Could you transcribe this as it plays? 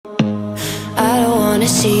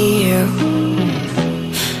wanna see you,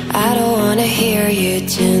 I don't wanna hear you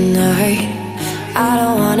tonight. I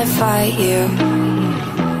don't wanna fight you,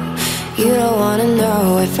 you don't wanna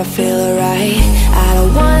know if I feel alright. I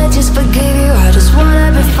don't wanna just forgive you